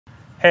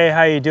Hey,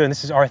 how you doing?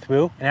 This is Arthur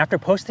Wu, and after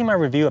posting my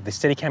review of the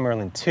Steadicam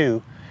Merlin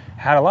 2,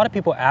 I had a lot of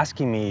people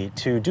asking me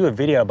to do a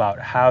video about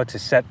how to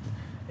set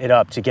it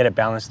up to get it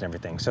balanced and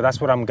everything. So that's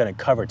what I'm going to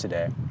cover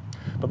today.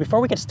 But before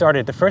we get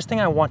started, the first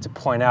thing I want to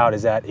point out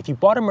is that if you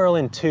bought a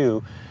Merlin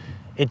 2,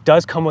 it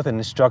does come with an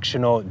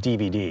instructional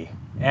DVD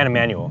and a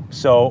manual.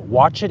 So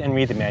watch it and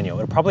read the manual.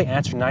 It'll probably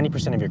answer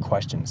 90% of your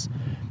questions.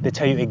 They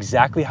tell you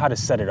exactly how to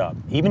set it up,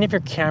 even if your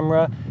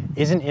camera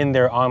isn't in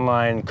their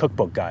online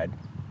cookbook guide.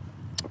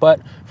 But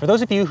for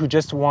those of you who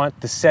just want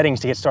the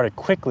settings to get started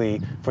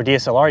quickly for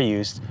DSLR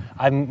use,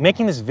 I'm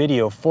making this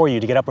video for you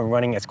to get up and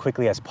running as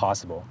quickly as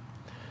possible.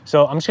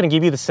 So I'm just going to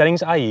give you the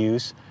settings I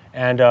use,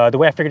 and the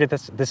way I figured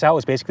this out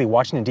was basically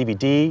watching the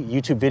DVD,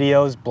 YouTube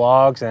videos,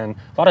 blogs, and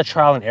a lot of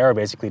trial and error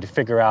basically to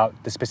figure out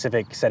the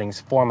specific settings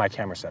for my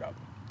camera setup.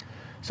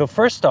 So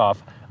first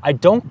off, I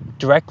don't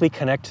directly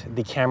connect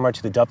the camera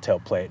to the dovetail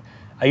plate.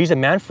 I use a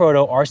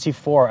Manfrotto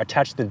RC4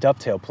 attached to the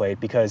dovetail plate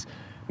because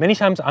many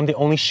times I'm the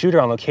only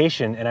shooter on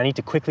location and I need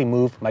to quickly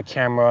move my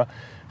camera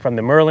from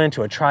the Merlin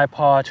to a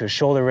tripod to a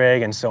shoulder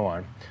rig and so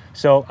on.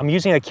 So I'm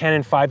using a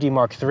Canon 5D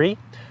Mark III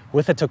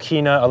with a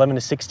Tokina 11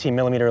 to 16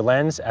 millimeter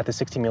lens at the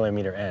 16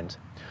 millimeter end.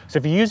 So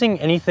if you're using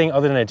anything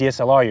other than a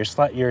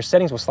DSLR, your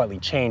settings will slightly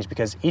change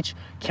because each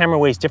camera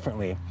weighs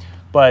differently,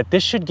 but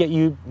this should get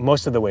you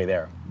most of the way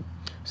there.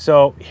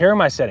 So here are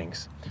my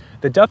settings.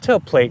 The dovetail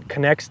plate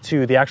connects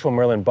to the actual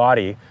Merlin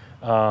body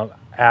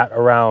at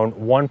around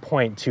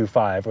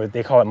 1.25, or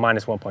they call it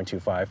minus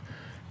 1.25.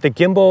 The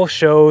gimbal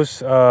shows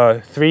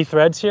 3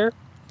 threads here,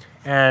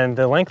 and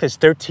the length is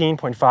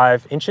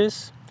 13.5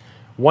 inches.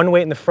 1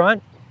 weight in the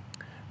front,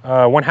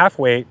 1 half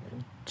weight,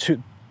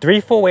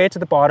 3 full weights at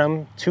the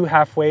bottom, 2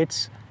 half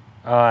weights,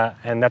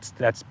 and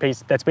that's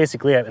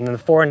basically it. And then the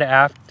fore and the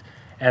aft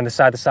and the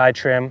side-to-side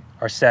trim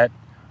are set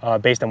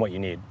based on what you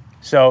need.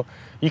 So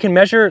you can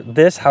measure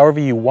this however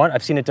you want.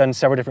 I've seen it done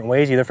several different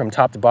ways, either from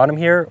top to bottom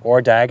here or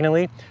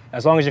diagonally.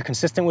 As long as you're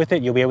consistent with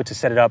it, you'll be able to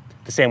set it up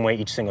the same way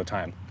each single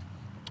time.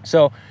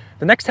 So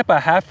the next step I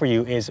have for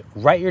you is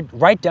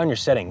write down your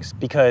settings,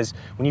 because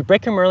when you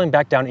break your Merlin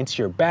back down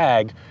into your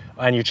bag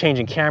and you're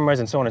changing cameras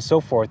and so on and so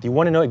forth, you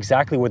want to know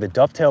exactly where the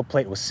dovetail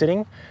plate was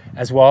sitting,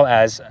 as well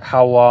as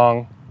how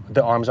long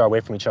the arms are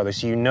away from each other,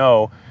 so you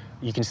know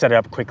you can set it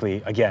up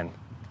quickly again.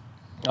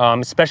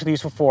 Especially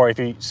useful for if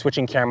you're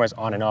switching cameras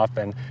on and off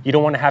and you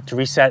don't want to have to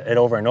reset it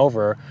over and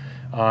over.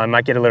 It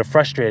might get a little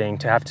frustrating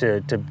to have to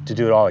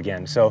do it all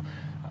again. So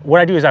what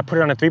I do is I put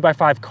it on a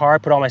 3x5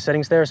 card, put all my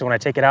settings there, so when I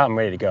take it out, I'm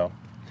ready to go.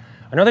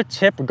 Another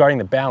tip regarding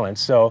the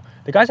balance, so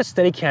the guys at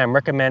Steadicam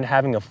recommend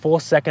having a full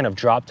second of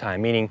drop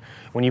time, meaning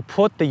when you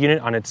put the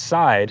unit on its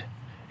side,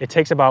 it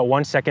takes about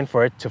 1 second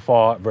for it to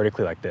fall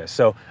vertically like this.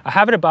 So I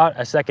have it about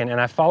a second, and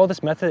I follow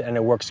this method and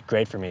it works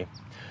great for me.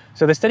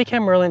 So the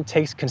Steadicam Merlin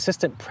takes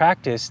consistent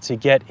practice to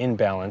get in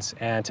balance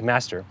and to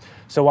master.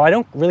 So while I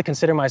don't really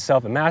consider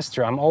myself a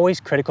master, I'm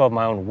always critical of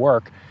my own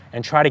work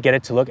and try to get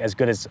it to look as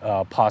good as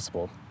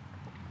possible.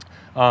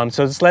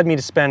 So this led me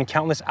to spend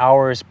countless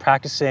hours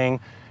practicing,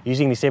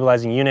 using these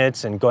stabilizing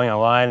units and going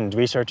online and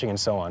researching and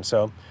so on.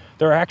 So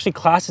there are actually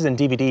classes and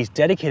DVDs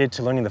dedicated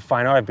to learning the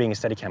fine art of being a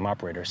Steadicam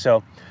operator.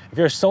 So if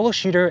you're a solo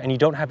shooter and you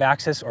don't have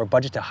access or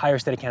budget to hire a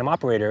Steadicam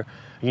operator,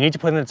 you need to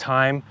put in the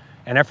time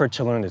and effort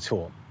to learn the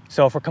tool.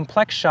 So for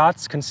complex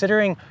shots,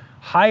 considering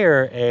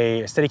hiring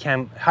a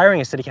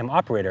Steadicam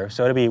operator,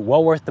 so it'll be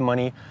well worth the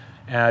money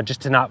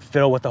just to not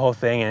fiddle with the whole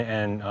thing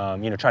and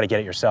try to get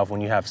it yourself when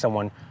you have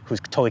someone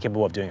who's totally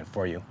capable of doing it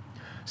for you.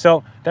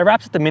 So that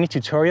wraps up the mini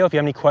tutorial. If you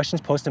have any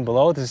questions, post them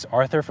below. This is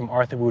Arthur from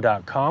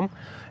arthurwu.com,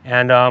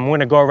 and I'm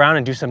going to go around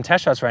and do some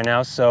test shots right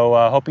now. So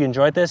hope you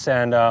enjoyed this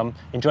and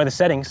enjoy the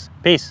settings.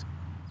 Peace.